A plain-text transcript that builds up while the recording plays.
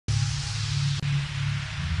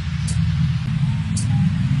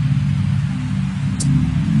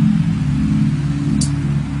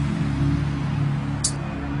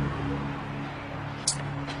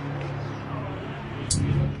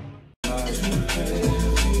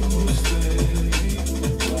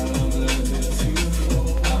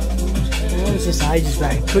Well, it's just ages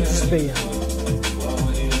back. It could just be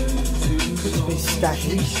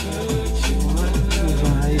static. Here's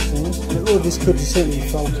one of these things. Or this could just simply be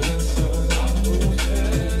faulty.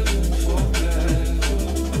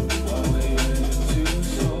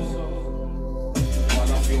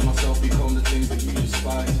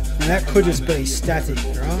 Now that could just be static,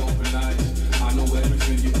 right?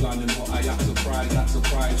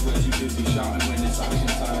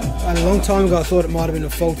 And a long time ago I thought it might have been a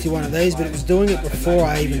faulty one of these, but it was doing it before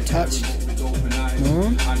I even touched.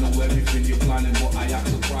 No?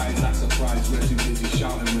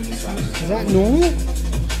 Is that normal?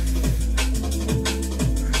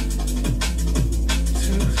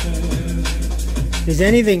 Is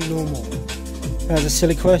anything normal? That was a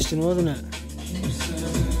silly question, wasn't it?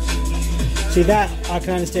 See, that I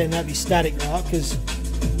can understand that be static, right? Because,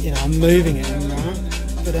 you know, I'm moving it, right?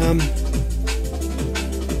 But I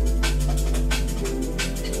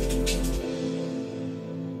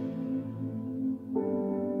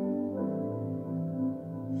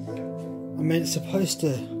mean, it's supposed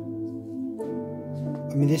to.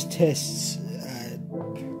 I mean, this tests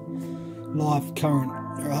live current,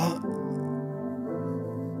 right?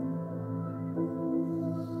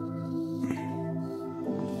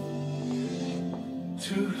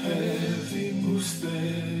 Too heavy, move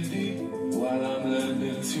steady, while I'm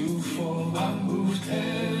learning to fall. I moved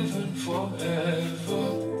heaven forever,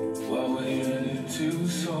 while we're yearning to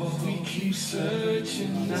soar. We keep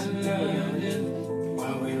searching and learning,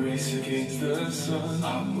 while we race against the sun.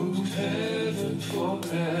 I moved heaven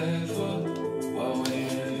forever, while we're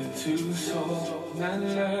yearning to soar and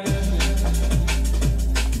learning.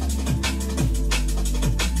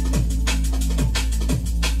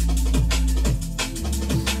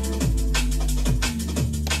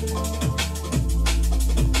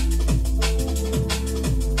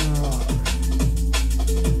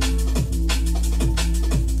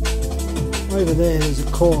 Over there's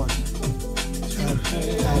a cord, an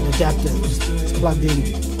adapter, it's plugged in.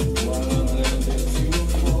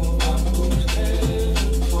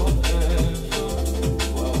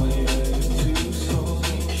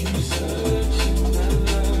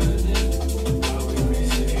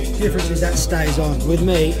 The difference is that stays on. With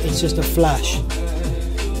me, it's just a flash.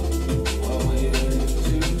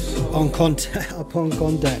 On contact, upon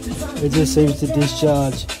contact, it just seems to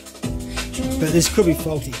discharge. But this could be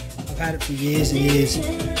faulty. I've had it for years and years. I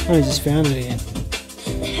only just found it again.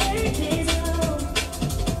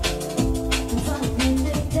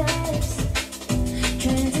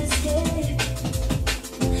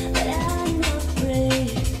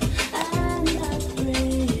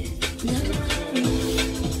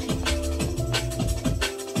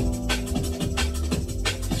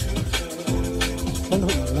 I don't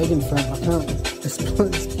put my leg in front, I can't. It's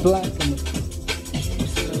black and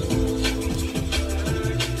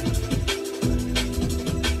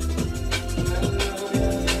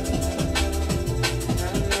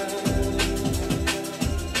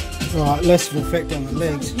right, less of an effect on the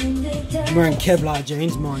legs. I'm wearing Kevlar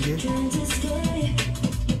jeans, mind you.